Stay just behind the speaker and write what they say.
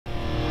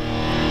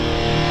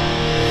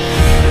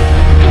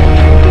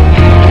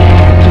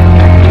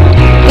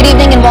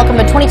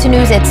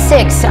at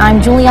 6.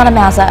 I'm Juliana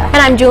Mazza. And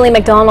I'm Julie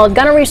McDonald.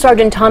 Gunnery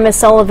Sergeant Thomas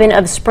Sullivan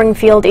of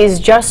Springfield is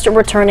just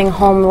returning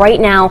home right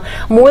now,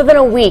 more than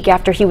a week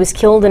after he was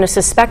killed in a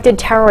suspected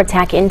terror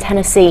attack in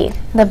Tennessee.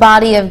 The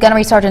body of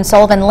Gunnery Sergeant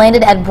Sullivan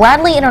landed at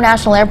Bradley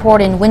International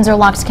Airport in Windsor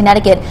Locks,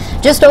 Connecticut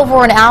just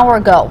over an hour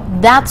ago.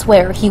 That's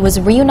where he was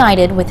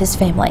reunited with his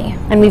family.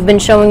 And we've been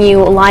showing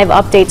you live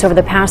updates over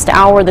the past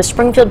hour. The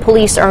Springfield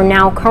police are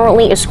now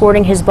currently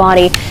escorting his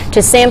body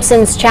to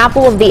Sampson's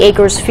Chapel of the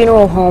Acres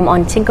Funeral Home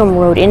on Tinkham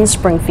Road in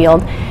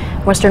Springfield.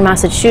 Western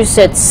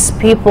Massachusetts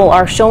people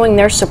are showing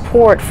their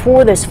support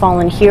for this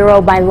fallen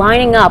hero by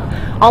lining up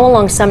all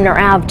along Sumner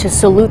Ave to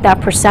salute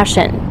that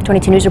procession.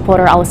 22 News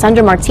reporter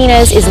Alessandra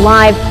Martinez is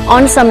live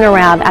on Sumner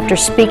Ave after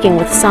speaking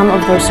with some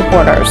of those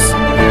supporters.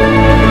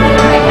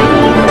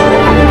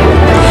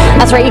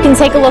 That's right, you can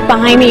take a look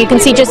behind me. You can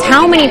see just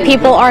how many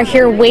people are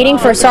here waiting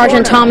for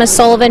Sergeant Thomas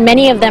Sullivan.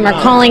 Many of them are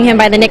calling him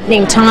by the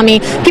nickname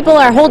Tommy. People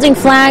are holding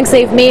flags,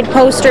 they've made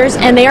posters,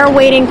 and they are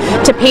waiting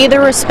to pay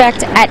their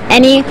respect at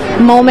any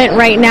moment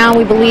right now.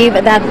 We believe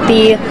that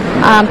the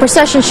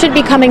procession should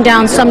be coming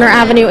down Sumner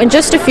Avenue in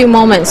just a few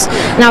moments.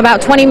 Now,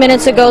 about 20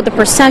 minutes ago, the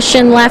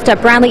procession left at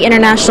Bradley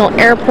International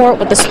Airport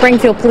with the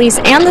Springfield police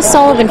and the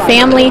Sullivan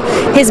family.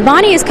 His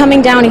body is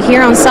coming down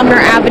here on Sumner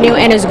Avenue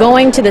and is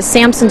going to the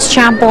Sampson's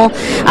Chapel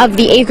of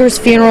the Acres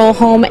Funeral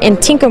Home in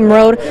Tinkham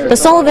Road. The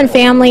Sullivan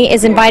family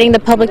is inviting the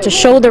public to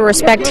show their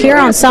respect here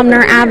on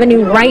Sumner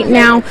Avenue right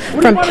now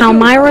from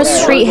Palmyra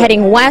Street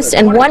heading west,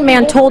 and one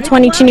man told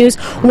 22 News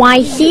why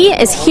he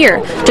is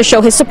here to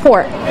show his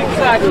support.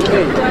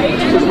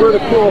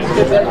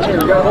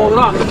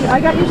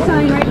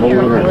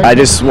 I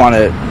just want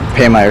to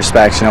pay my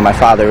respects. You know, my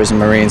father was a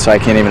Marine, so I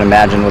can't even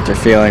imagine what they're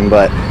feeling,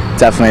 but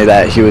definitely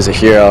that he was a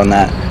hero and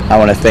that I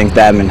want to thank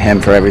them and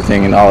him for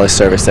everything and all his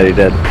service that he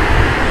did.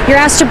 You're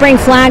asked to bring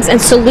flags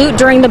and salute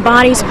during the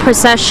body's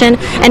procession,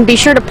 and be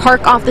sure to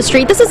park off the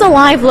street. This is a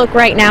live look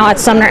right now at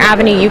Sumner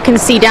Avenue. You can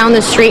see down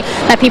the street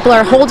that people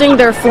are holding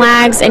their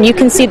flags, and you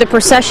can see the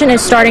procession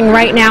is starting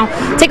right now.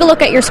 Take a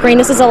look at your screen.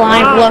 This is a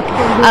live look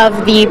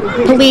of the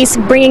police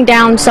bringing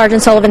down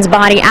Sergeant Sullivan's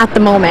body at the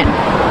moment.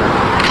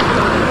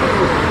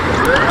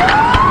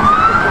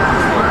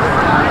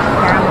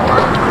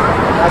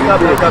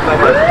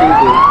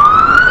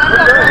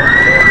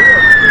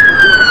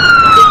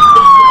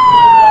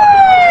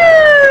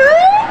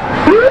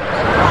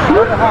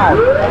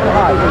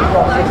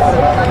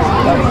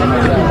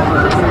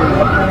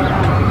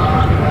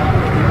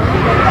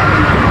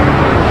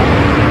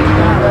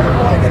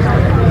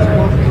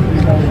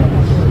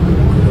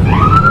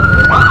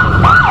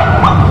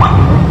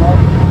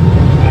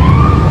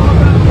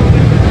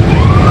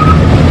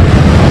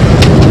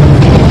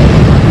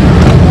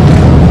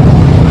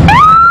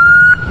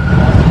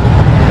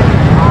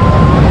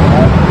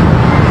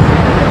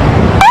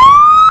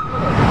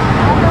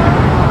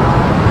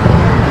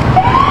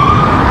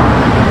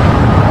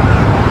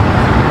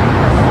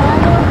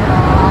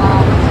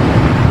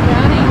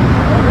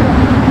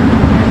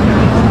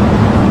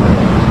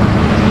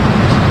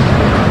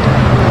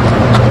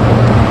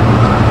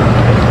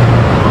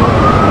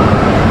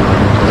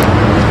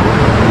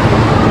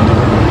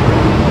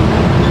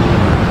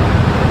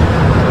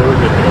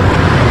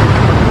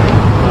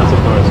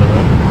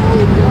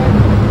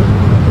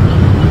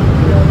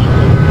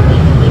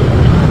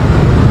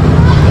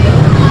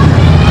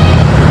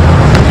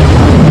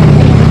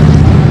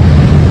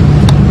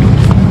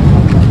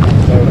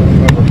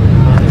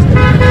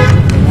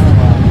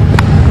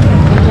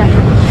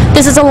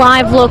 This is a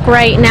live look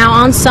right now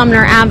on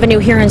Sumner Avenue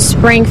here in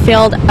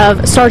Springfield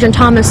of Sergeant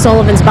Thomas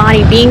Sullivan's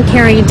body being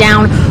carried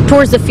down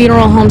towards the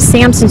funeral home,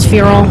 Sampson's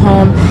Funeral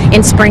Home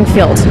in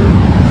Springfield.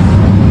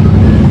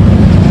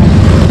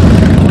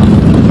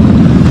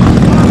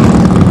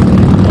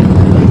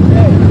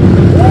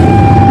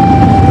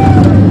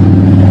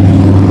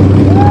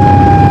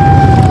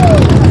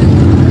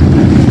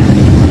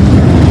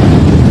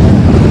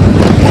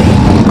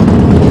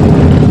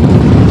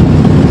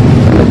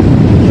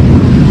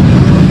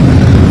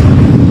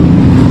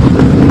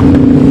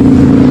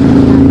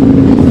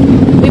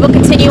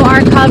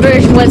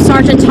 Coverage with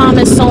Sergeant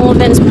Thomas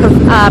Sullivan's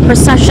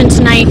procession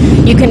tonight.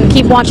 You can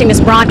keep watching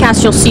this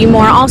broadcast. You'll see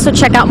more. Also,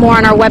 check out more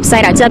on our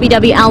website at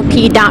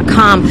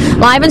wwlp.com.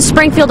 Live in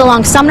Springfield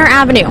along Sumner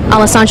Avenue,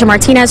 Alessandra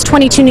Martinez,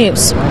 22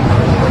 News.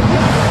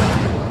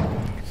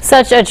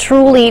 Such a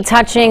truly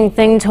touching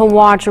thing to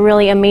watch, a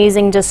really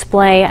amazing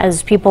display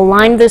as people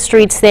lined the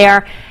streets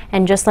there.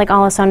 And just like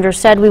Alessandra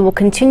said, we will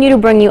continue to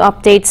bring you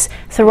updates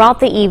throughout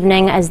the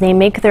evening as they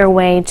make their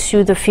way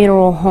to the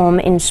funeral home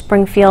in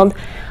Springfield.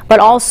 But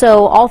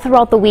also, all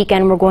throughout the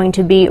weekend, we're going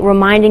to be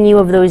reminding you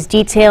of those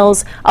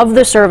details of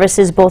the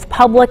services, both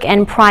public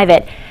and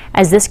private,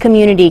 as this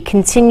community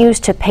continues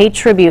to pay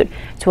tribute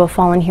to a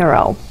fallen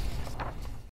hero.